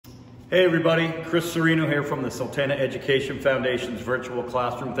Hey everybody, Chris Serino here from the Sultana Education Foundation's virtual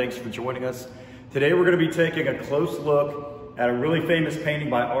classroom. Thanks for joining us. Today we're going to be taking a close look at a really famous painting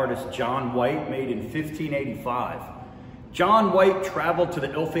by artist John White made in 1585. John White traveled to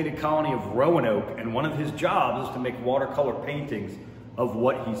the ill-fated colony of Roanoke, and one of his jobs is to make watercolor paintings of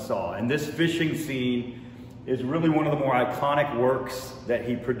what he saw. And this fishing scene is really one of the more iconic works that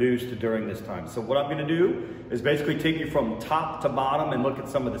he produced during this time. So what I'm going to do is basically take you from top to bottom and look at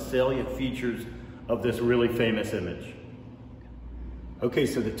some of the salient features of this really famous image. Okay,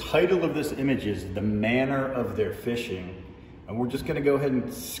 so the title of this image is The Manner of Their Fishing. And we're just going to go ahead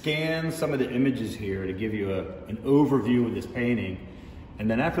and scan some of the images here to give you an overview of this painting. And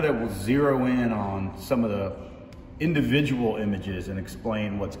then after that, we'll zero in on some of the individual images and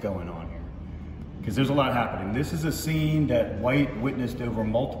explain what's going on here, because there's a lot happening. This is a scene that White witnessed over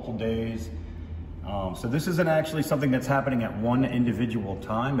multiple days. So this isn't actually something that's happening at one individual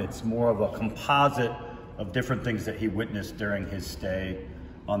time. It's more of a composite of different things that he witnessed during his stay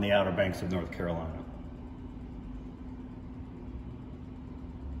on the Outer Banks of North Carolina.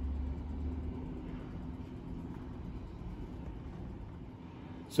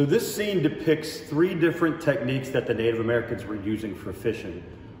 So this scene depicts three different techniques that the Native Americans were using for fishing.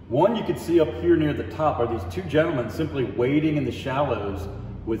 One you can see up here near the top are these two gentlemen simply wading in the shallows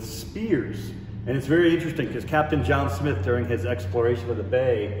with spears. And it's very interesting because Captain John Smith, during his exploration of the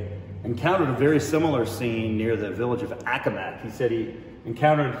bay, encountered a very similar scene near the village of Accomack. He said he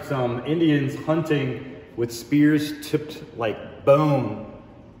encountered some Indians hunting with spears tipped like bone,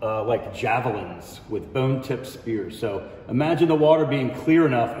 like javelins, with bone-tipped spears. So imagine the water being clear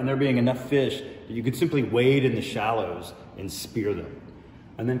enough and there being enough fish that you could simply wade in the shallows and spear them.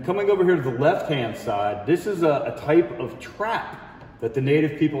 And then coming over here to the left-hand side, this is a type of trap that the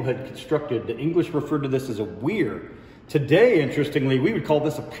native people had constructed. The English referred to this as a weir. Today, interestingly, we would call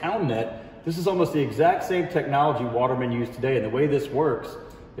this a pound net. This is almost the exact same technology watermen use today. And the way this works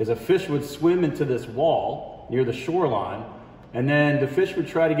is a fish would swim into this wall near the shoreline, and then the fish would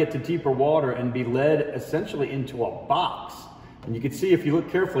try to get to deeper water and be led essentially into a box. And you can see, if you look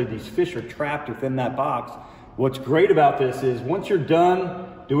carefully, these fish are trapped within that box. What's great about this is once you're done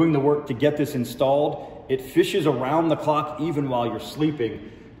doing the work to get this installed, it fishes around the clock even while you're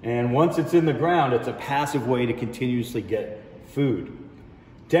sleeping. And once it's in the ground, it's a passive way to continuously get food.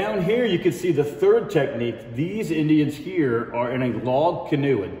 Down here, you can see the third technique. These Indians here are in a log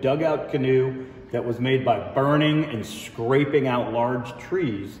canoe, a dugout canoe that was made by burning and scraping out large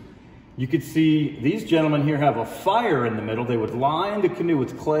trees. You could see these gentlemen here have a fire in the middle. They would line the canoe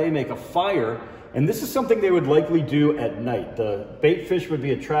with clay, make a fire, and this is something they would likely do at night. The bait fish would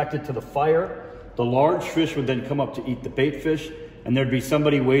be attracted to the fire. The large fish would then come up to eat the bait fish, and there'd be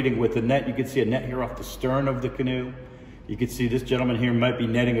somebody waiting with a net. You could see a net here off the stern of the canoe. You could see this gentleman here might be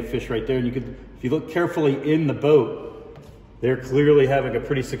netting a fish right there. And you could, if you look carefully in the boat, they're clearly having a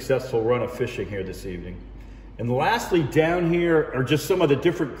pretty successful run of fishing here this evening. And lastly, down here are just some of the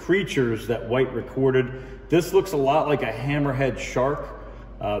different creatures that White recorded. This looks a lot like a hammerhead shark.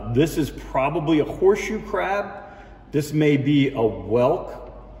 This is probably a horseshoe crab. This may be a whelk.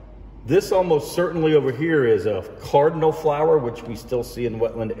 This almost certainly over here is a cardinal flower, which we still see in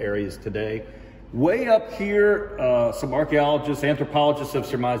wetland areas today. Way up here, some archaeologists, anthropologists have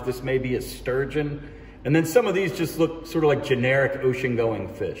surmised this may be a sturgeon. And then some of these just look sort of like generic ocean-going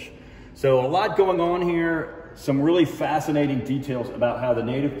fish. So a lot going on here, some really fascinating details about how the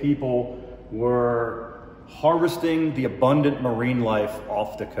native people were harvesting the abundant marine life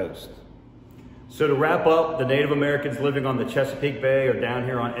off the coast. So to wrap up, the Native Americans living on the Chesapeake Bay or down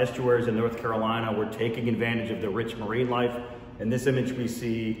here on estuaries in North Carolina were taking advantage of the rich marine life. In this image, we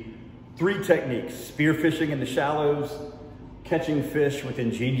see three techniques: spearfishing in the shallows, catching fish with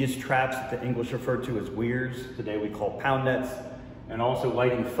ingenious traps that the English referred to as weirs, today we call pound nets, and also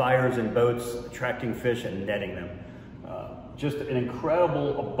lighting fires in boats, attracting fish and netting them. Just an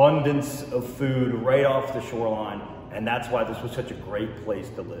incredible abundance of food right off the shoreline, and that's why this was such a great place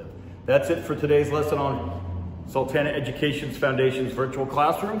to live. That's it for today's lesson on Sultana Education Foundation's virtual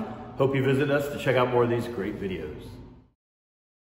classroom. Hope you visit us to check out more of these great videos.